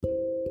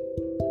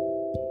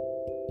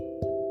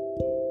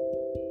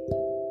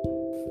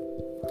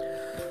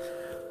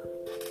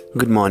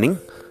Good morning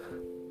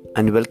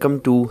and welcome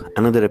to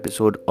another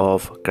episode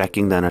of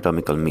Cracking the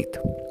Anatomical Myth.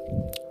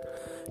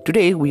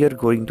 Today we are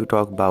going to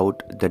talk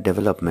about the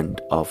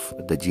development of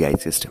the GI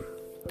system.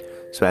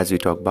 So as we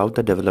talk about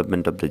the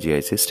development of the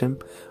GI system,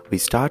 we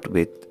start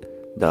with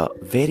the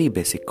very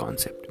basic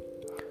concept.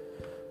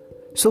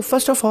 So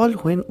first of all,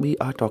 when we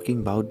are talking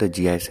about the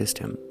GI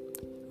system,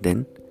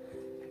 then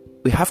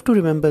we have to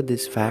remember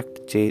this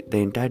fact that the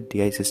entire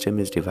GI system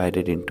is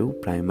divided into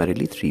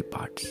primarily three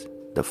parts: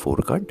 the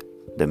foregut,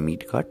 the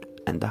midgut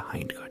and the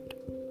hindgut.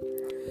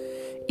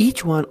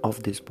 Each one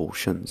of these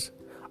portions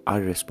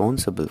are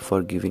responsible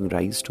for giving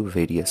rise to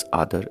various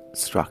other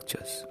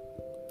structures.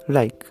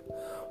 Like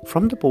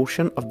from the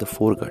portion of the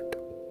foregut,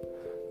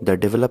 the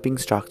developing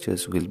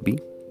structures will be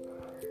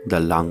the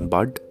lung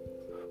bud,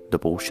 the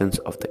portions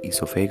of the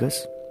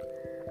esophagus,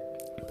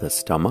 the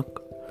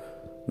stomach,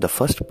 the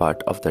first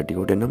part of the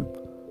duodenum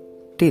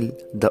till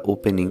the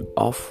opening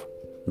of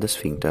the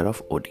sphincter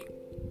of Oddi.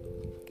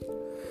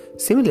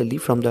 Similarly,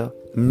 from the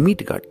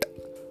midgut,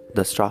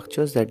 the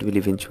structures that will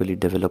eventually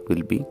develop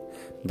will be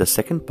the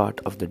second part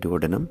of the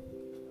duodenum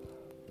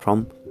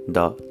from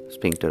the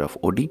sphincter of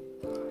Oddi,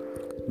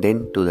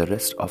 then to the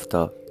rest of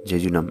the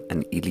jejunum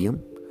and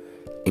ileum,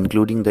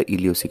 including the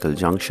ileocecal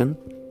junction,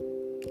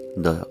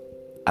 the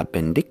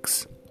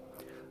appendix,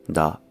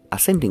 the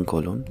ascending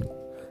colon,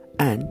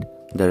 and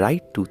the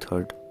right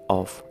two-thirds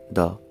of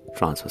the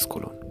transverse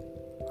colon.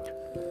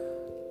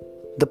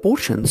 The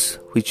portions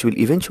which will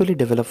eventually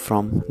develop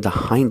from the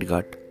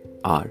hindgut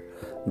are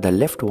the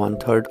left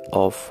one-third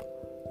of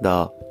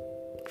the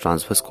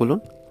transverse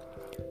colon,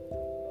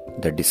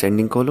 the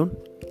descending colon,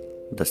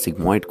 the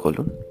sigmoid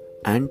colon,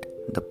 and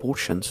the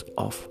portions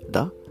of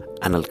the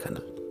anal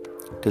canal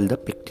till the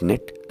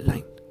pectinate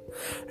line.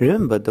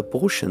 Remember, the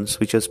portions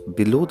which is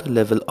below the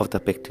level of the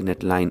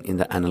pectinate line in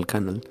the anal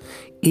canal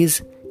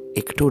is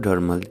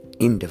ectodermal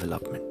in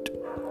development.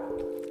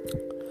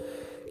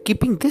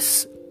 Keeping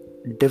this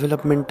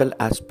developmental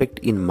aspect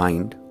in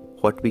mind,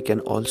 what we can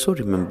also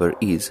remember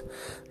is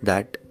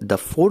that the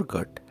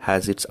foregut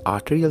has its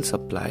arterial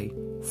supply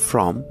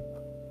from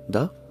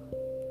the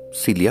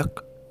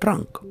celiac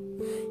trunk.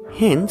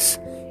 Hence,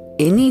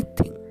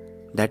 anything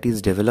that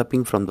is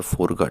developing from the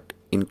foregut,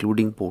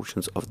 including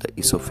portions of the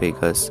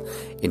esophagus,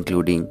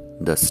 including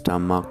the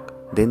stomach,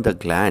 then the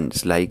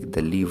glands like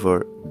the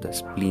liver, the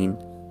spleen,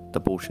 the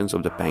portions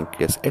of the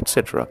pancreas,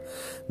 etc.,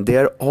 they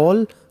are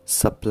all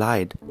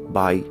supplied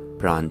by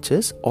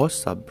branches or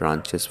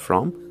sub-branches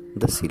from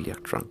the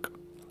celiac trunk.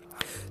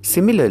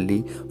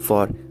 Similarly,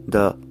 for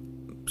the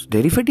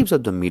derivatives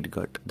of the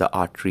midgut, the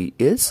artery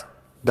is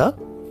the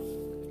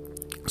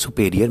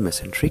superior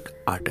mesenteric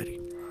artery,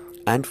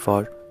 and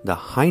for the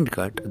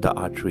hindgut, the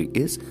artery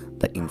is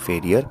the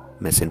inferior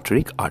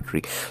mesenteric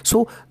artery.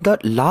 So the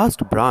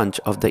last branch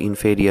of the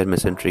inferior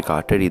mesenteric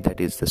artery, that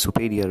is the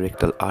superior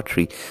rectal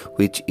artery,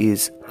 which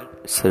is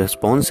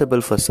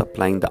responsible for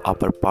supplying the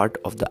upper part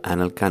of the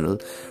anal canal,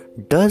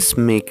 does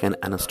make an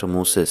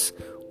anastomosis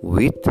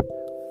with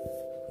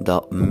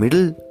the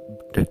middle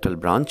rectal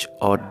branch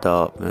or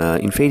the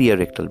inferior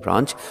rectal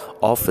branch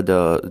of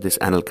this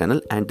anal canal,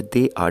 and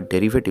they are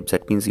derivatives.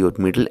 That means your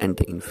middle and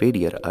the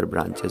inferior are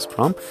branches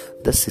from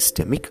the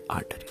systemic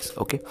arteries.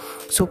 Okay,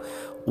 so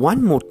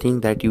one more thing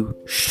that you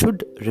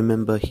should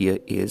remember here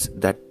is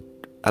that,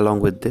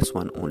 along with this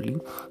one only,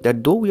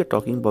 that though we are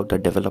talking about the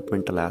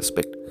developmental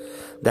aspect,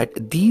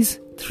 that these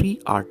three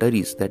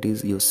arteries, that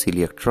is your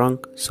celiac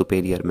trunk,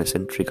 superior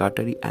mesenteric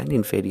artery and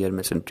inferior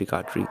mesenteric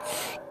artery,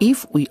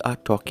 if we are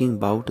talking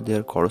about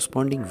their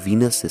corresponding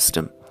venous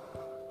system,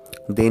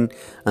 then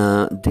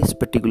this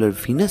particular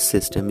venous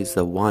system is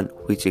the one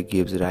which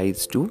gives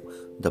rise to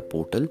the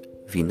portal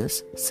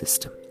venous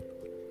system.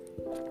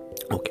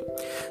 Okay,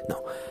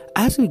 now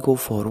as we go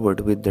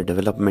forward with the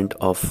development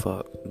of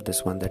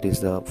this one, that is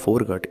the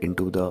foregut,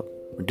 into the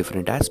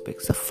different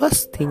aspects, the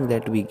first thing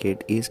that we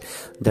get is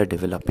the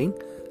developing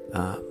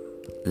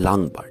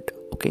lung bud.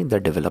 Okay, the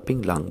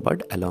developing lung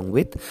bud along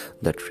with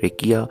the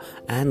trachea,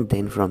 and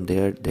then from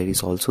there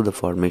is also the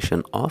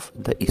formation of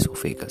the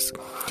esophagus.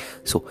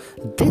 So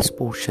this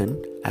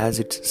portion, as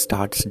it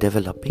starts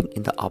developing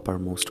in the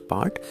uppermost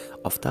part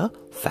of the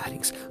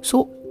pharynx.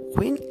 So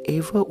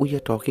whenever we are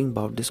talking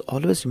about this,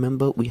 always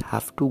remember we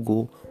have to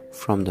go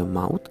from the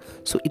mouth.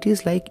 So it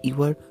is like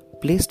you are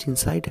placed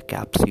inside a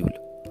capsule,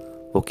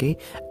 okay,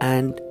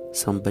 and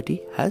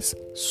somebody has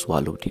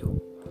swallowed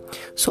you.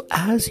 So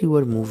as you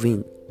are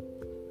moving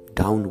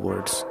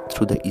downwards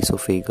through the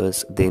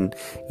esophagus, then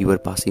you are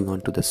passing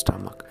on to the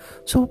stomach.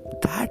 So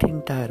that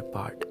entire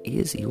part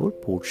is your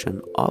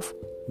portion of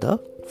the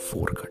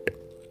foregut.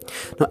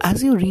 Now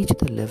as you reach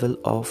the level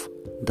of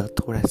the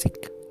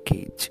thoracic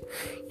cage,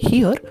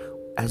 here,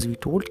 as we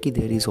told,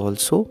 there is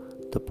also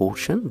the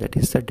portion that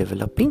is the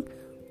developing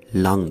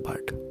lung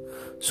bud.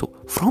 So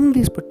from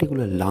this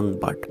particular lung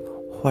bud,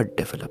 what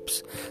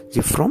develops?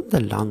 From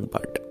the lung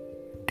bud,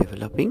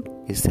 developing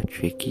is the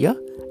trachea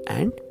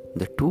and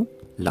the two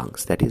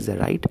lungs, that is the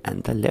right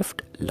and the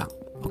left lung.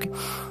 Okay,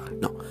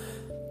 now,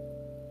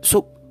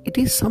 so it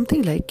is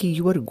something like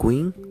you are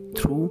going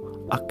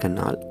through a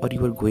canal or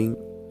you are going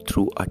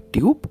through a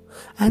tube,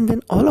 and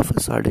then all of a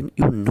sudden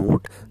you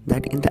note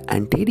that in the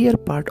anterior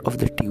part of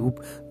the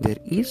tube there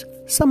is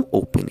some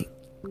opening.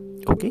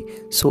 Okay,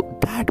 so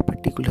that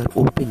particular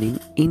opening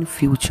in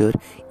future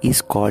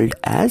is called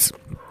as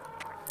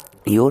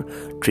your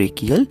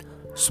tracheal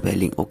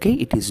swelling. Okay,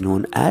 it is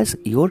known as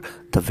the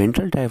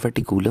ventral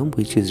diverticulum,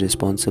 which is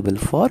responsible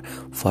for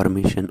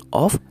formation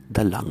of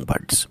the lung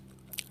buds.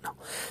 Now,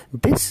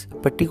 this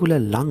particular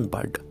lung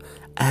bud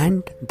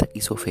and the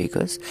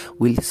esophagus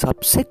will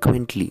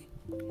subsequently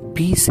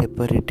be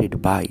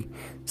separated by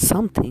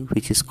something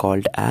which is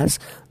called as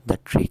the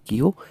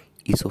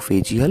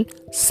tracheoesophageal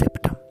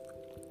septum.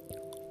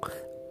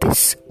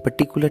 This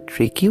particular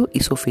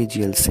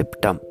tracheoesophageal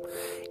septum,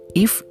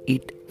 if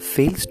it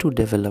fails to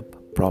develop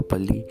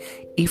properly,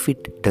 if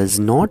it does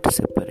not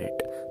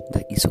separate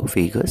the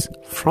esophagus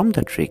from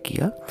the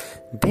trachea,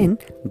 then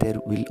there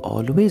will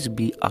always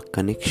be a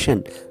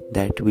connection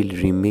that will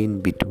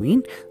remain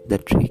between the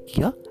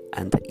trachea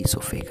and the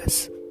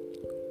esophagus.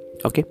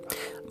 Okay,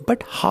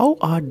 but how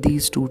are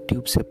these two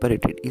tubes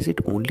separated? Is it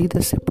only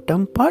the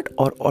septum part,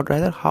 or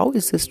rather how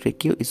is this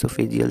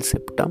tracheoesophageal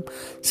septum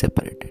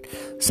separated?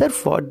 Sir,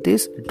 for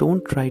this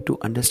don't try to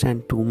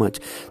understand too much.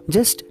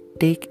 Just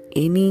take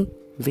any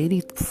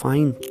very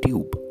fine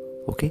tube,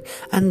 okay,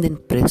 and then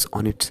press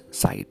on its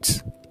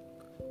sides.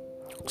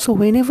 So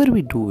whenever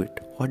we do it,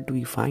 what do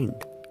we find?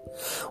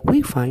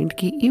 We find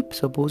that if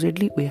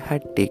supposedly we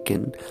had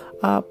taken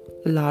a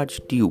large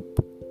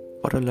tube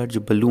or a large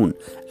balloon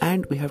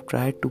and we have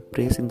tried to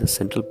press in the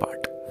central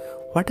part,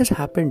 what has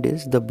happened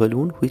is the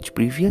balloon, which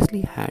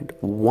previously had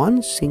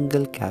one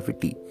single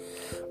cavity,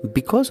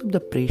 because of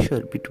the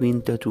pressure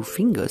between the two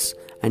fingers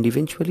and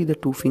eventually the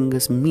two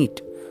fingers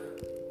meet,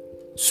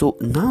 so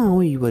now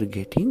you are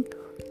getting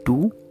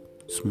two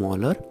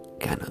smaller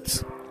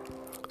canals.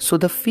 So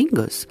the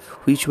fingers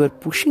which were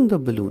pushing the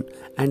balloon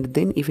and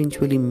then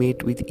eventually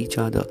met with each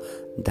other,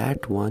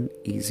 that one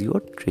is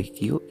your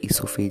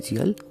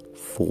tracheoesophageal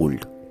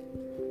fold.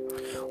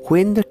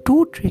 When the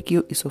two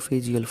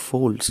tracheoesophageal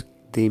folds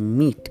they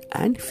meet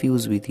and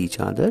fuse with each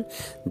other,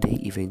 they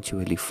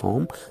eventually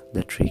form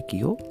the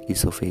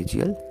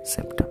tracheoesophageal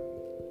septum.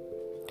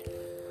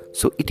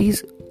 So it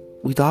is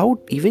without,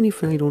 even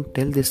if I don't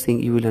tell this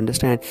thing, you will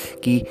understand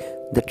that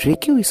the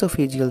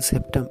tracheoesophageal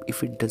septum,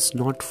 if it does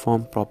not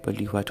form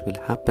properly, what will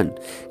happen?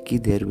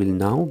 There will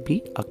now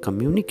be a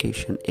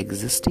communication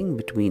existing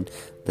between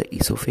the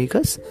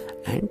esophagus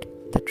and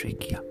the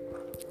trachea.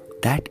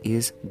 That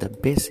is the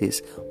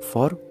basis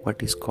for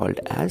what is called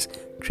as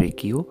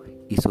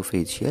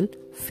tracheoesophageal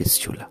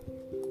fistula.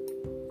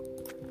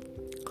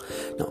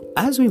 Now,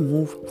 as we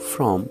move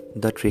from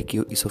the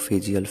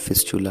tracheoesophageal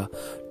fistula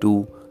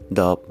to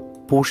the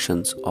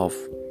portions of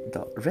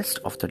the rest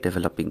of the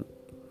developing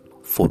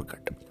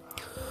foregut.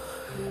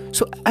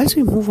 So as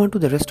we move on to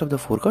the rest of the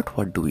foregut,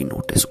 what do we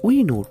notice?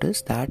 We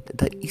notice that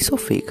the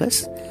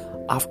esophagus,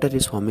 after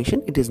its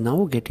formation, it is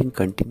now getting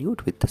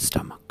continued with the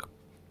stomach.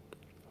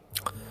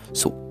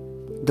 So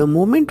the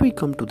moment we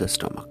come to the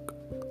stomach,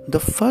 the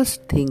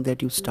first thing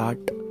that you start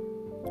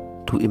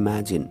to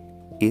imagine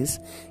is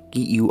that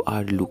you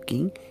are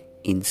looking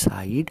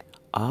inside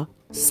a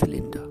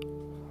cylinder.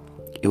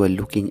 You are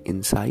looking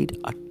inside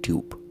a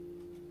tube.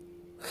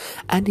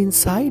 And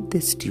inside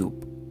this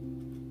tube,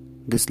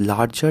 this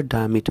larger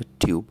diameter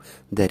tube,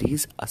 there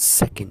is a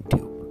second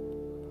tube.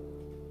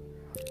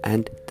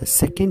 And the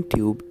second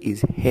tube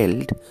is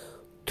held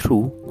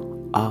through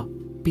a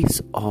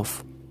piece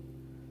of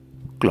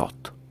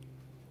cloth,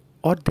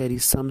 or there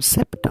is some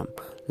septum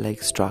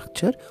like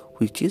structure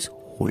which is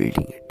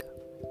holding it.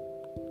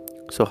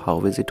 So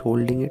how is it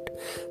holding it?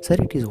 Sir,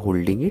 it is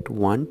holding it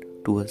one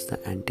towards the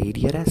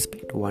anterior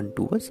aspect, one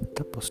towards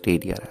the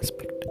posterior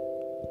aspect.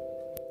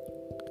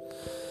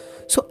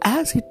 So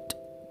as it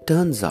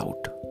turns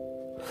out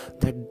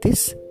that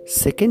this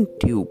second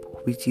tube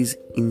which is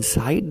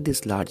inside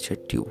this larger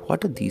tube,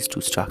 what are these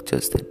two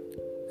structures then?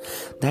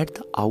 That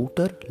the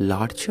outer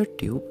larger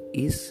tube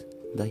is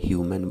the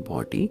human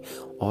body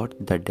or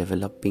the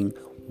developing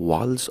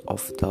walls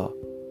of the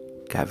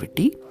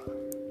cavity,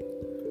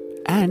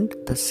 and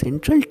the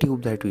central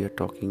tube that we are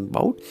talking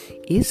about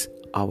is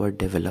our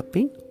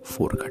developing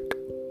foregut.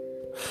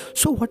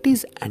 So what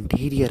is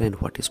anterior and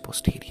what is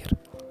posterior?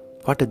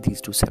 What are these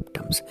two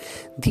septums?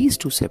 These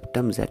two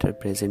septums that are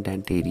present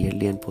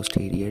anteriorly and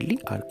posteriorly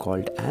are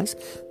called as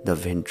the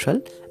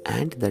ventral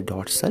and the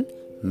dorsal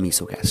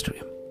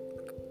mesogastrium.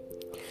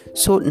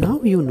 So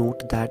now you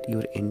note that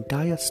your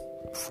entire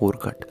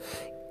foregut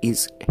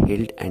is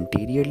held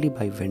anteriorly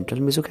by ventral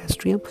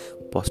mesogastrium,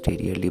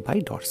 posteriorly by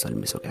dorsal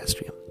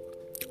mesogastrium.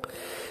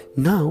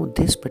 Now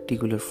this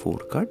particular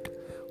foregut,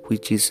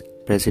 which is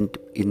present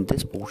in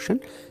this portion,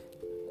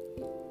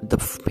 the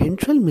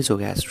ventral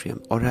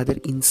mesogastrium, or rather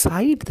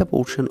inside the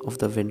portion of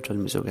the ventral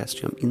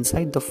mesogastrium,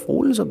 inside the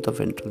folds of the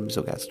ventral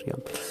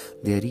mesogastrium,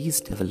 there is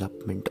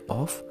development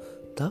of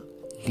the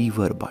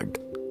liver bud.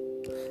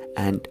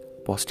 and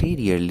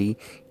posteriorly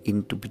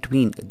into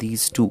between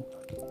these two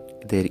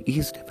there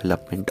is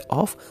development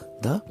of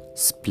the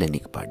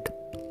splenic bud.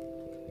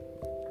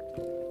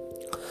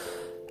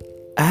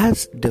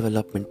 As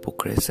development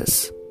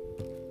progresses,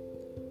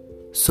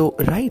 so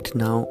right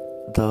now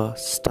the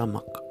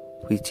stomach,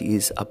 which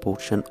is a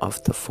portion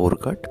of the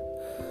foregut,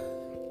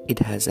 it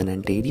has an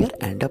anterior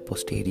and a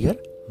posterior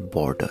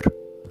border.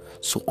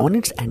 So on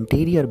its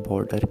anterior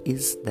border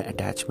is the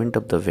attachment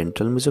of the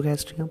ventral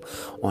mesogastrium,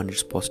 on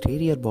its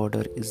posterior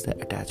border is the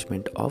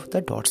attachment of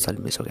the dorsal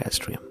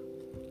mesogastrium.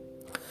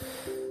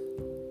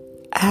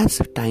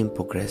 As time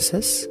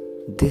progresses,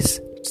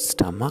 this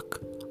stomach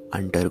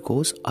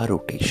undergoes a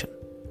rotation,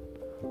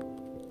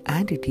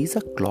 and it is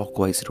a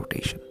clockwise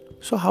rotation.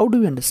 So how do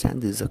we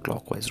understand this is a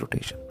clockwise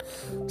rotation?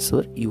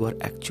 So you are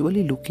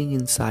actually looking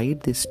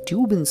inside this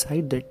tube,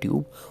 inside the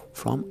tube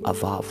from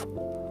above.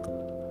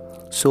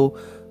 So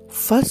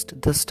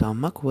first the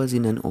stomach was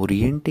in an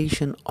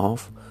orientation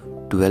of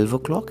 12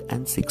 o'clock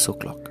and 6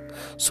 o'clock.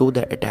 So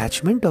the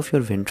attachment of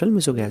your ventral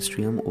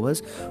mesogastrium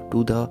was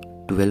to the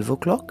 12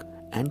 o'clock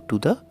and to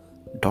the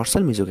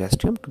dorsal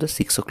mesogastrium to the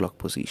 6 o'clock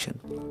position,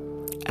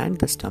 and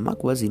the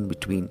stomach was in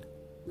between.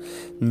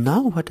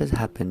 Now what has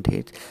happened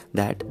is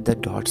that the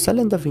dorsal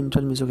and the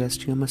ventral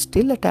mesogastrium are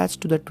still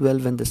attached to the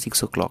 12 and the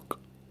 6 o'clock,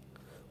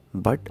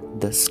 but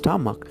the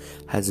stomach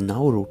has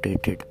now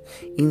rotated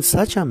in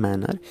such a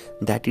manner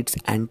that its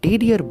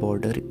anterior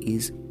border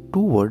is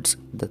towards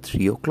the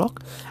 3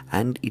 o'clock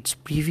and its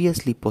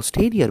previously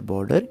posterior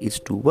border is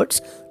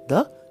towards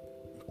the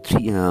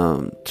 3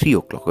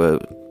 o'clock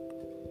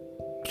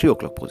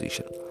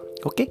position.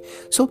 Okay,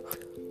 so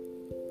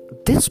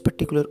this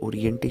particular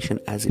orientation,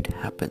 as it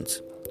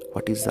happens,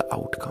 what is the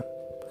outcome?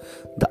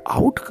 The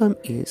outcome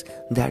is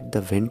that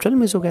the ventral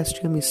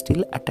mesogastrium is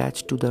still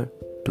attached to the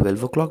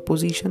 12 o'clock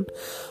position,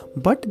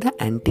 but the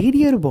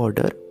anterior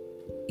border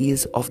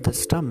is of the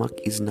stomach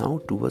is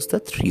now towards the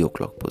 3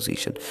 o'clock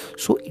position.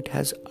 So it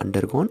has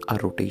undergone a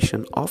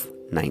rotation of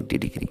 90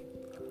 degrees.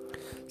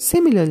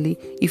 Similarly,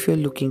 if you are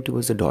looking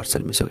towards the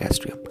dorsal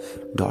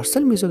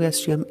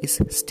mesogastrium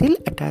is still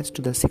attached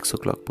to the 6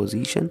 o'clock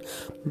position,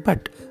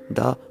 but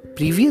the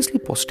previously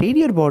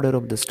posterior border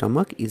of the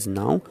stomach is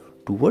now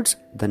towards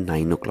the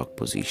 9 o'clock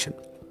position.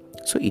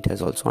 So it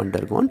has also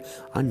undergone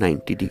a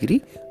 90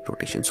 degree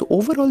rotation. So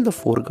overall the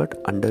foregut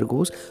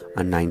undergoes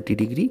a 90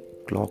 degree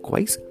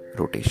clockwise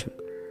rotation.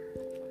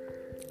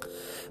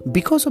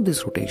 Because of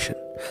this rotation,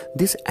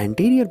 this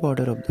anterior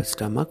border of the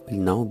stomach will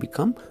now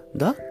become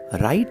the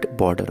right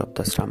border of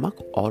the stomach,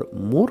 or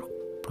more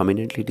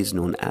prominently it is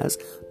known as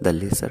the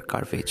lesser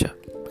curvature.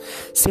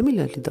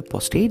 Similarly, the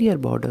posterior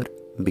border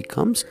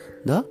becomes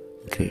the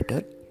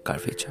greater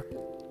curvature.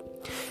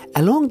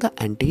 Along the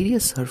anterior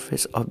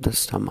surface of the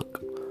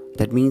stomach,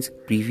 that means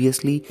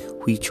previously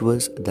which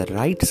was the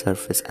right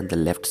surface and the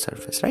left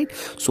surface, right?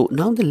 So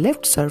now the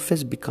left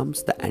surface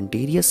becomes the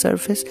anterior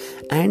surface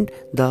and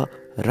the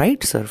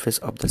right surface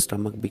of the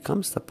stomach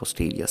becomes the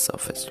posterior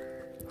surface.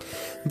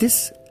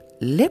 This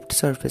left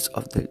surface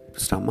of the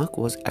stomach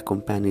was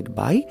accompanied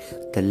by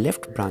the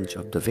left branch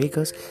of the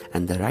vagus,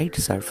 and the right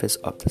surface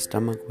of the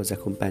stomach was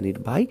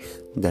accompanied by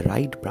the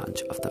right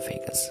branch of the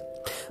vagus.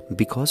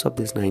 Because of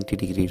this 90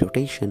 degree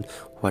rotation,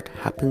 what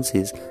happens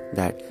is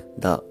that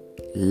the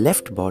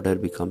left border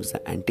becomes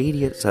the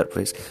anterior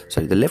surface,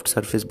 the left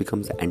surface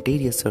becomes the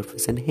anterior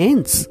surface, and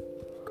hence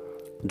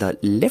the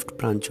left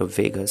branch of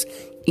vagus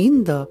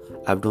in the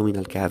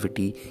abdominal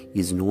cavity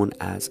is known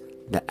as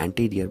the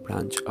anterior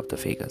branch of the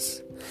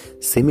vagus.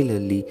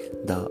 Similarly,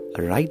 the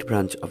right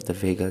branch of the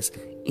vagus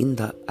in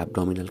the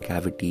abdominal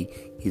cavity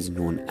is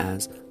known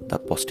as the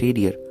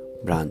posterior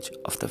branch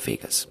of the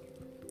vagus.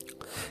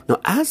 Now,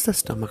 as the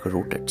stomach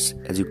rotates,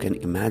 as you can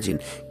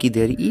imagine,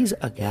 there is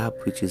a gap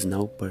which is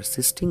now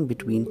persisting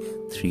between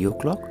 3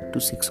 o'clock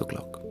to 6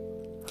 o'clock.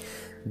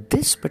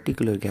 This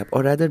particular gap,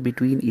 or rather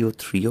between your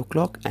 3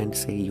 o'clock and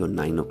say your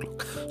 9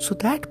 o'clock. So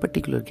that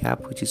particular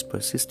gap which is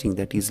persisting,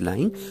 that is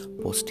lying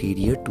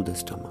posterior to the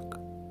stomach.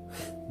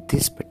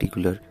 This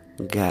particular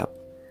gap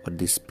or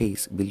this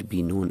space will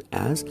be known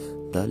as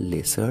the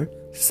lesser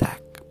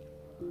sac.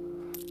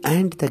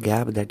 And the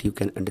gap that you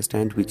can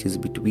understand which is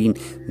between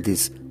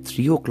this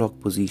 3 o'clock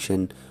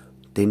position,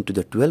 then to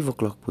the 12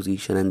 o'clock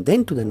position, and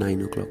then to the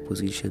 9 o'clock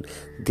position,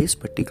 this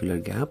particular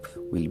gap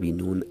will be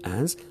known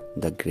as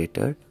the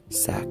greater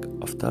sac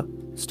of the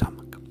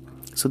stomach.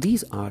 So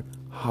these are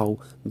how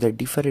the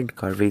different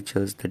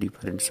curvatures, the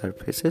different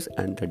surfaces,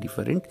 and the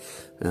different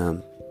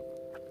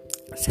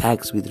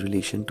sacs with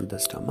relation to the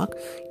stomach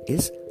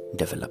is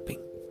developing.